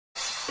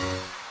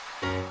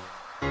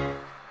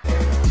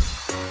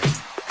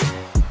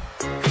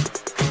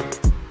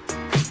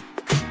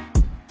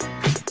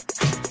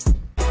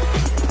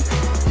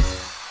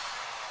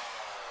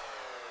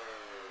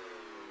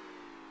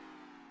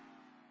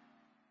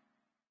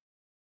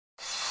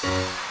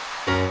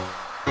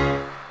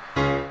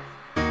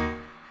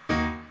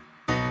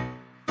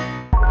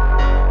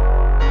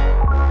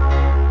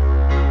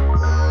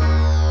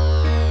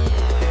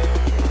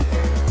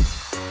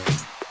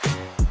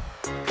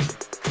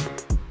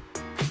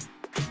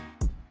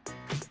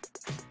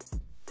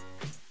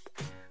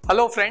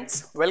Hello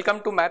friends,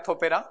 welcome to Math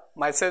Opera.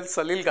 Myself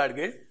Salil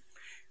Gadgil.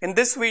 In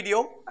this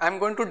video, I am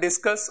going to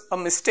discuss a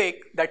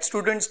mistake that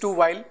students do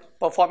while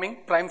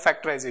performing prime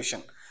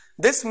factorization.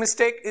 This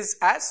mistake is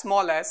as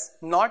small as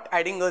not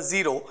adding a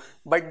zero,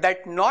 but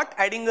that not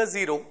adding a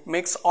zero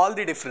makes all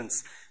the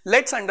difference.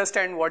 Let's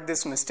understand what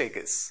this mistake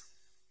is.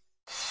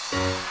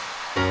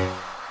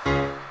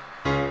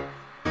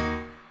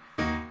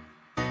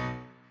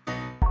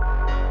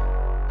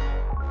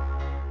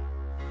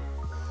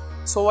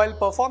 So while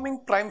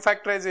performing prime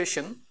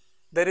factorization,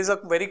 there is a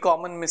very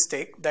common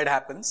mistake that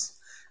happens,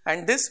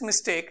 and this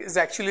mistake is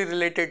actually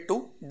related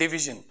to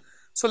division.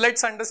 So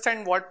let's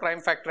understand what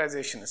prime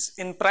factorization is.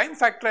 In prime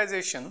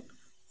factorization,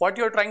 what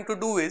you're trying to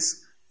do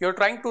is, you're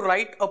trying to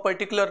write a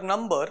particular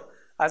number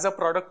as a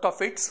product of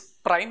its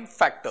prime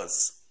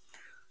factors.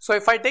 So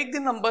if I take the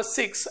number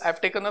 6,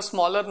 I've taken a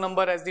smaller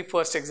number as the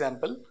first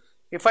example.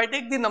 If I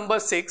take the number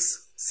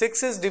 6,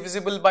 6 is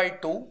divisible by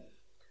 2.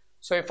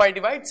 So if I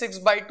divide 6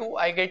 by 2,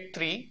 I get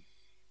 3,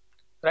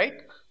 right?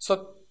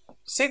 So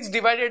 6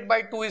 divided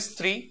by 2 is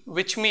 3,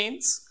 which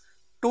means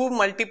 2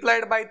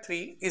 multiplied by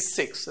 3 is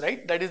 6,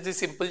 right? That is the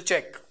simple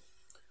check.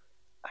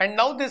 And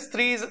now this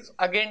 3 is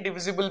again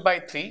divisible by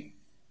 3.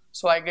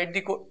 So I get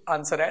the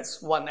answer as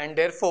 1, and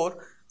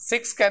therefore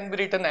 6 can be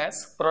written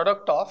as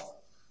product of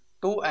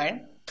 2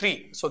 and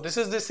 3. So this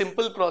is the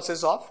simple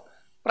process of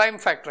prime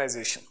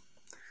factorization.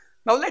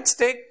 Now let's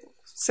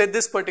say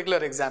this particular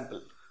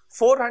example.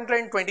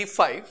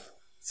 425,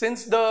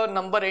 since the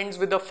number ends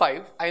with a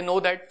 5, I know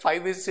that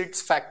 5 is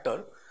its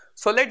factor.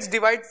 So let's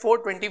divide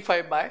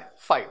 425 by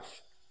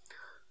 5.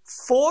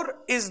 4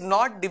 is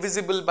not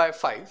divisible by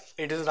 5,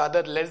 it is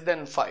rather less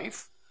than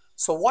 5.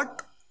 So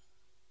what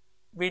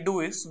we do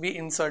is we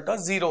insert a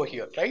 0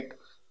 here, right?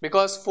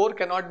 Because 4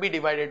 cannot be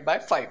divided by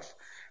 5.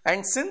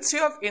 And since you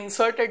have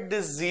inserted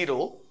this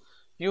 0,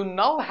 you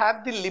now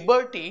have the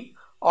liberty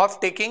of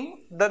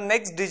taking the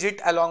next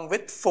digit along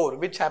with 4,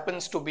 which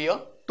happens to be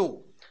a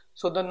 2.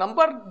 So the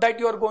number that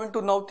you are going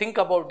to now think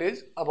about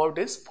is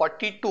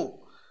 42.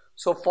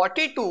 So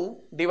 42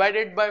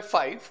 divided by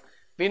 5,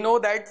 we know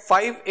that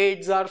 5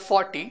 8s are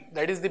 40.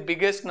 That is the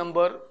biggest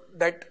number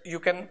that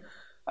you can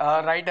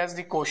write as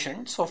the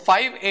quotient. So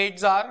 5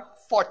 8s are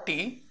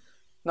 40.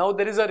 Now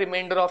there is a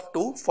remainder of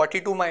 2.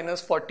 42 minus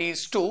 40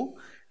 is 2,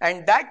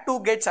 and that 2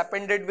 gets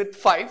appended with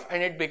 5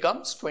 and it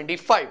becomes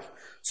 25.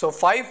 So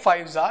 5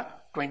 5s are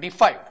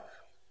 25.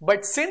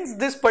 But since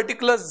this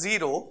particular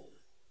 0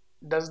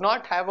 does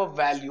not have a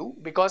value,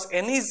 because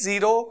any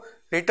 0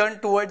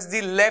 written towards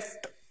the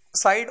left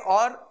side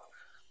or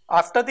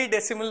after the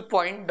decimal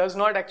point does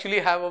not actually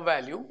have a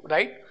value,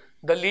 right?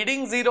 The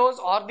leading zeros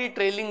or the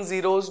trailing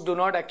zeros do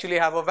not actually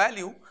have a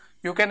value.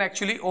 You can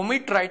actually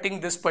omit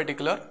writing this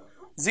particular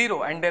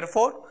 0, and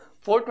therefore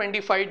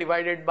 425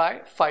 divided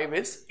by 5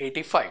 is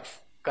 85,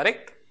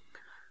 correct?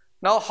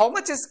 Now how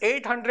much is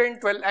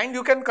 812? And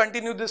you can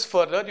continue this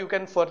further, you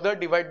can further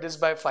divide this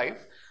by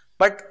 5.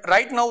 But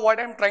right now what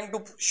I am trying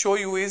to show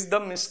you is the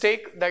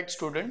mistake that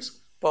students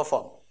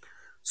perform.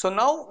 So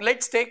now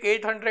let's take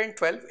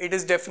 812, it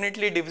is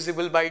definitely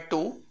divisible by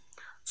 2.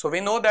 So we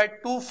know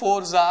that 2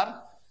 4s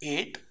are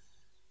 8,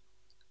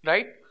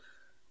 right?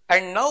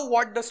 And now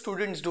what the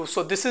students do,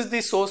 so this is the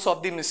source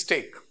of the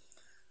mistake.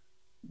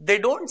 They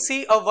don't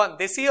see a 1,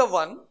 they see a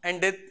 1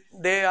 and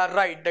they are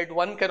right that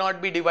 1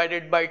 cannot be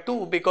divided by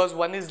 2 because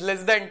 1 is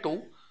less than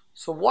 2.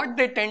 So what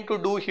they tend to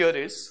do here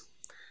is,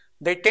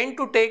 they tend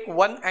to take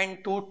 1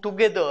 and 2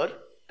 together,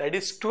 that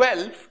is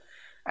 12,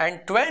 and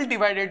 12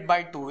 divided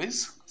by 2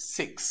 is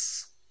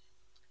 6.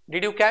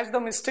 Did you catch the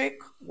mistake?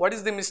 What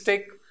is the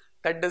mistake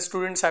that the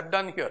students have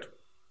done here?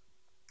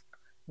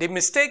 The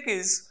mistake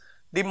is,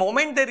 the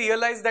moment they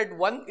realize that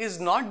 1 is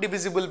not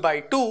divisible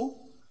by 2,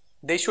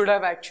 they should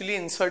have actually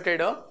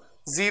inserted a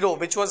 0,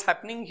 which was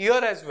happening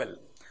here as well.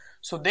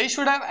 So they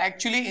should have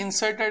actually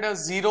inserted a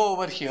 0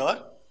 over here.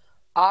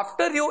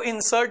 After you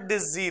insert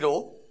this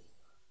 0,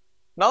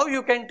 now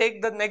you can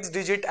take the next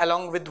digit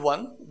along with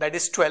 1, that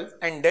is 12,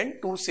 and then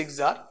 2 6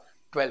 are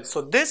 12.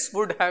 So this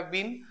would have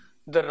been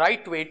the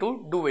right way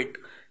to do it.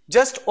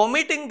 Just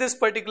omitting this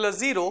particular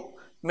 0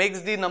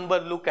 makes the number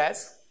look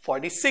as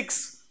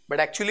 46,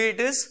 but actually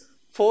it is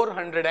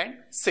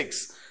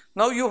 406.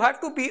 Now you have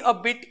to be a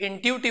bit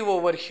intuitive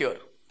over here.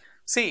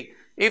 See,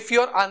 if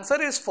your answer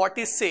is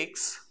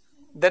 46,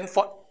 then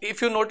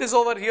if you notice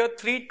over here,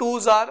 3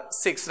 2s are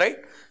 6, right?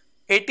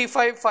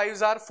 85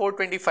 5s are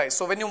 425.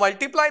 So when you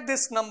multiply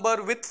this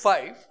number with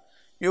 5,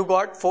 you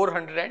got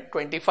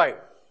 425.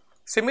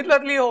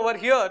 Similarly over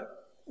here,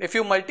 if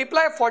you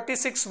multiply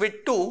 46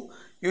 with 2,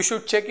 you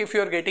should check if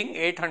you are getting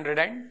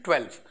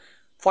 812.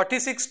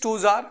 46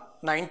 2s are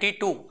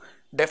 92.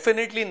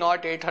 Definitely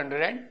not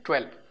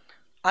 812.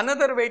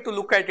 Another way to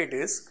look at it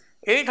is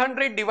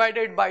 800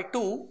 divided by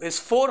 2 is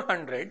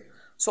 400.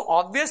 So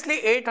obviously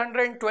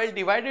 812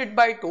 divided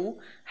by 2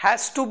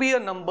 has to be a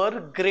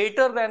number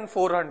greater than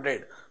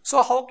 400.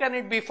 So how can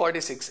it be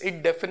 46?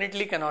 It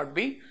definitely cannot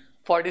be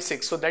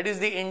 46. So that is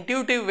the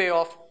intuitive way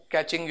of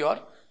catching your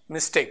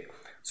mistake.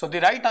 So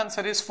the right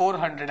answer is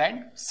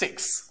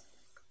 406.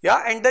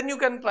 Yeah, and then you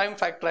can prime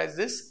factorize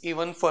this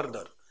even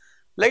further.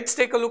 Let's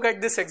take a look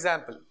at this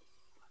example.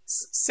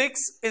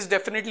 6 is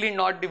definitely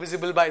not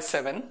divisible by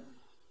 7.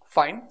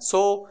 Fine.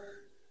 So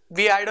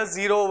we add a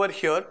 0 over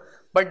here,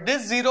 but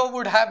this 0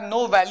 would have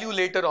no value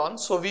later on.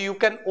 So you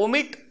can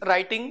omit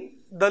writing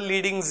the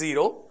leading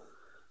 0.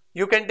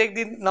 You can take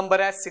the number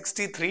as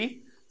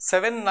 63.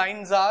 7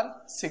 9s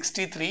are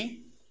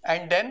 63,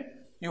 and then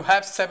you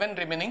have 7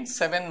 remaining.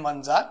 7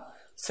 1s are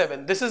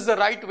 7. This is the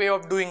right way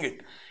of doing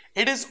it.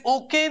 It is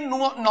okay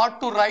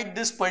not to write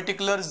this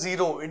particular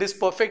 0. It is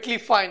perfectly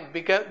fine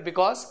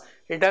because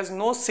it has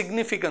no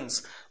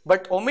significance.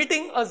 But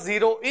omitting a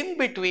 0 in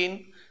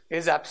between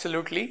is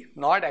absolutely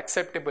not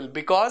acceptable,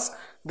 because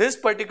this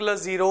particular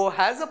 0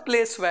 has a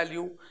place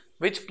value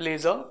which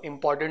plays an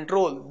important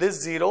role.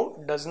 This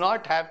 0 does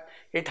not have,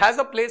 it has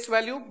a place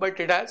value, but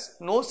it has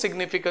no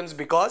significance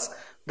because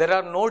there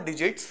are no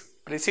digits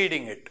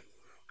preceding it,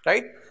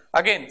 right?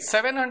 Again,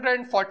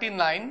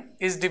 749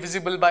 is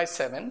divisible by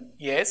 7.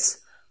 Yes.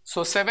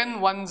 So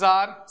 7 1s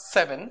are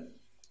 7.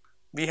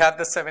 We have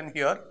the 7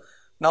 here.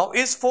 Now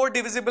is 4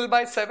 divisible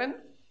by 7?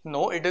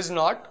 No, it is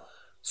not.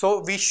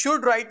 So we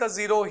should write a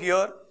 0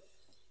 here,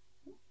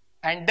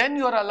 and then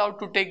you are allowed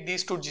to take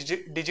these two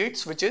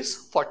digits, which is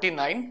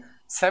 49.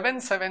 7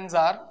 7s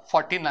are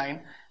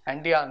 49,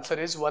 and the answer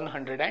is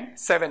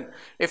 107.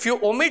 If you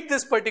omit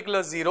this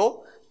particular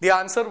 0, the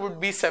answer would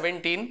be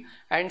 17,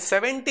 and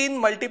 17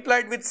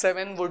 multiplied with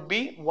 7 would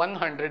be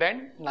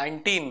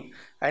 119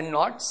 and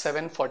not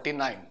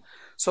 749.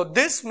 So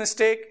this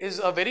mistake is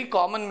a very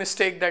common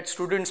mistake that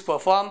students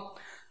perform.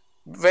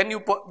 When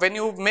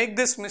you make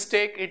this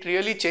mistake, it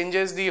really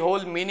changes the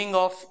whole meaning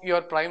of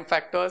your prime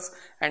factors,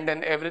 and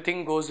then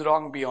everything goes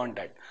wrong beyond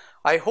that.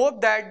 I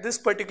hope that this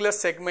particular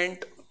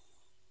segment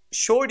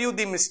showed you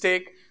the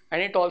mistake,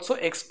 and it also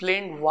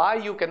explained why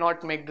you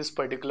cannot make this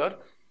particular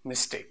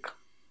mistake.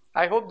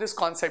 I hope this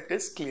concept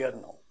is clear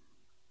now.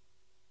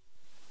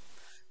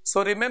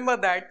 So remember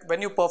that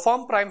when you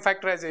perform prime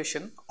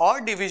factorization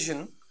or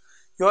division,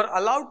 you are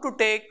allowed to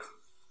take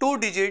 2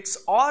 digits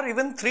or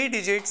even 3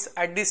 digits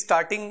at the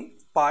starting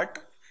part,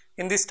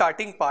 in the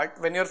starting part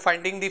when you are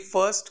finding the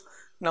first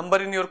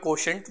number in your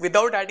quotient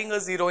without adding a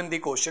 0 in the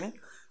quotient,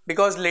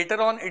 because later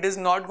on it is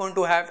not going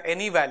to have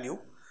any value.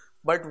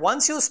 But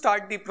once you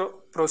start the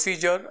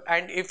procedure,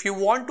 and if you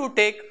want to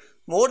take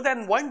more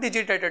than 1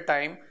 digit at a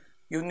time,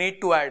 you need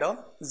to add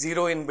a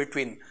 0 in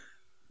between.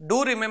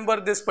 Do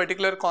remember this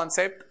particular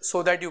concept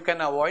so that you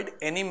can avoid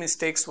any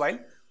mistakes while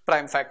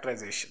prime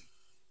factorization.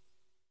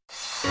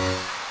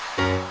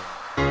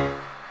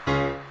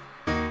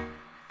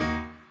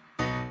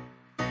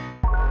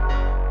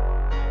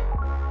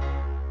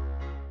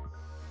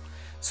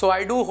 So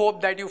I do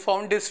hope that you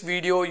found this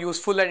video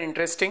useful and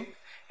interesting.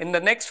 In the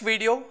next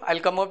video, I'll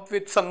come up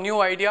with some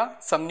new idea,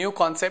 some new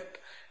concept.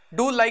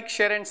 Do like,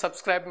 share and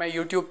subscribe my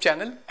YouTube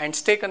channel, and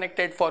stay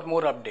connected for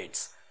more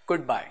updates.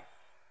 Goodbye.